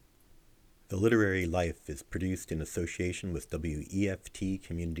The Literary Life is produced in association with WEFT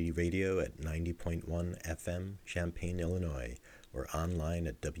Community Radio at 90.1 FM, Champaign, Illinois, or online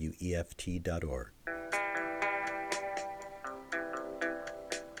at weft.org.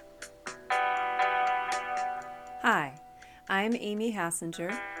 Hi, I'm Amy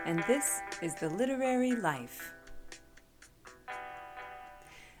Hassinger, and this is The Literary Life.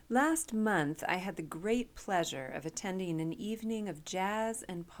 Last month, I had the great pleasure of attending an evening of jazz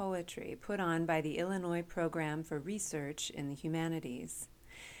and poetry put on by the Illinois Program for Research in the Humanities.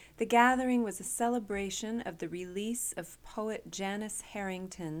 The gathering was a celebration of the release of poet Janice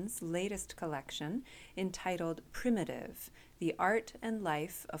Harrington's latest collection entitled Primitive, The Art and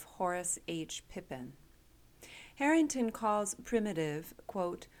Life of Horace H. Pippin. Harrington calls Primitive,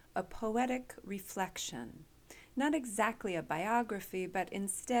 quote, a poetic reflection. Not exactly a biography, but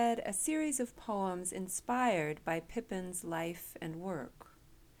instead a series of poems inspired by Pippin's life and work.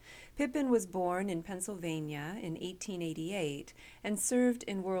 Pippin was born in Pennsylvania in 1888 and served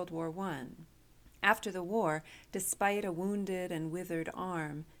in World War I. After the war, despite a wounded and withered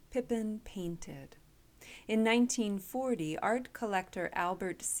arm, Pippin painted. In 1940, art collector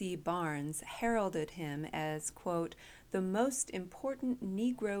Albert C. Barnes heralded him as, quote, the most important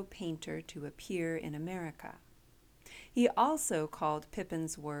Negro painter to appear in America. He also called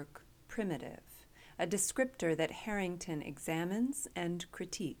Pippin's work primitive, a descriptor that Harrington examines and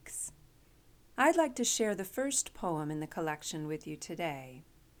critiques. I'd like to share the first poem in the collection with you today.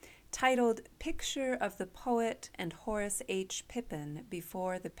 Titled Picture of the Poet and Horace H. Pippin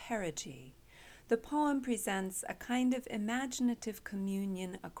Before the Perigee, the poem presents a kind of imaginative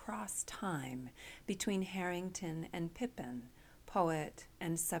communion across time between Harrington and Pippin, poet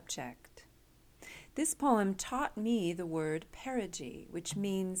and subject. This poem taught me the word perigee, which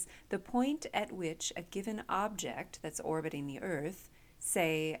means the point at which a given object that's orbiting the Earth,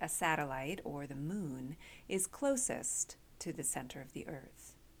 say a satellite or the moon, is closest to the center of the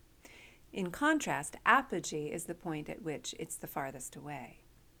Earth. In contrast, apogee is the point at which it's the farthest away.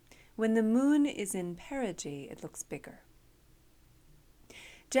 When the moon is in perigee, it looks bigger.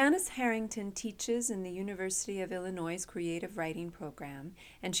 Janice Harrington teaches in the University of Illinois' Creative Writing Program,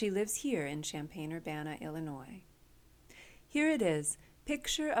 and she lives here in Champaign-Urbana, Illinois. Here it is,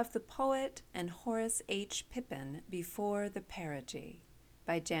 Picture of the Poet and Horace H. Pippin Before the Perigee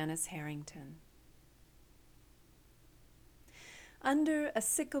by Janice Harrington. Under a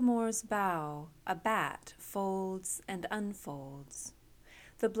sycamore's bough, a bat folds and unfolds.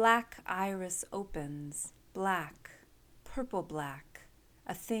 The black iris opens, black, purple-black,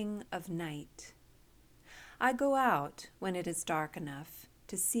 a thing of night. I go out when it is dark enough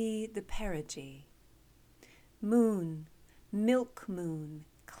to see the perigee. Moon, milk moon,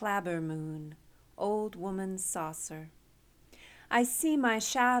 clabber moon, old woman's saucer. I see my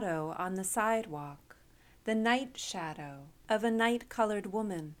shadow on the sidewalk, the night shadow of a night-colored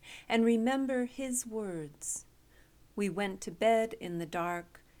woman, and remember his words. We went to bed in the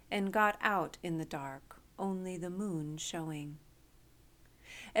dark and got out in the dark, only the moon showing.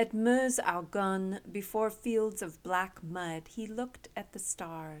 At Meuse-Argonne, before fields of black mud, he looked at the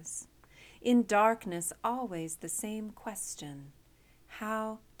stars. In darkness, always the same question,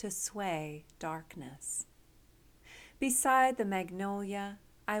 how to sway darkness. Beside the magnolia,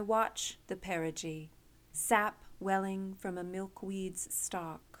 I watch the perigee, sap welling from a milkweed's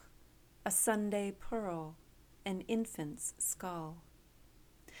stalk, a Sunday pearl, an infant's skull.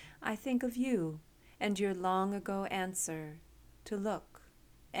 I think of you and your long-ago answer to look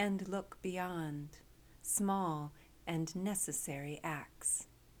and look beyond small and necessary acts.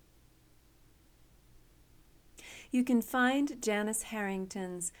 You can find Janice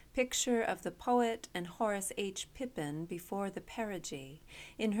Harrington's Picture of the Poet and Horace H. Pippin Before the Perigee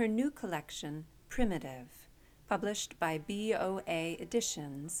in her new collection, Primitive, published by BOA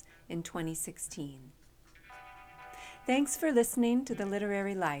Editions in 2016. Thanks for listening to The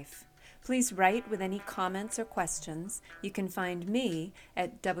Literary Life. Please write with any comments or questions. You can find me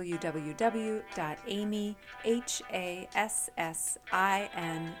at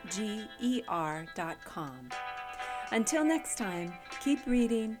www.amyhassinger.com. Until next time, keep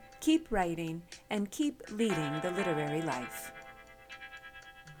reading, keep writing, and keep leading the literary life.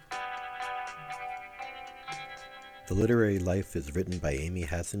 The Literary Life is written by Amy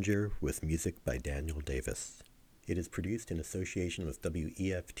Hassinger with music by Daniel Davis. It is produced in association with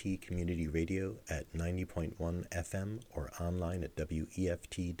WEFT Community Radio at 90.1 FM or online at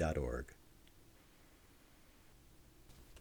weft.org.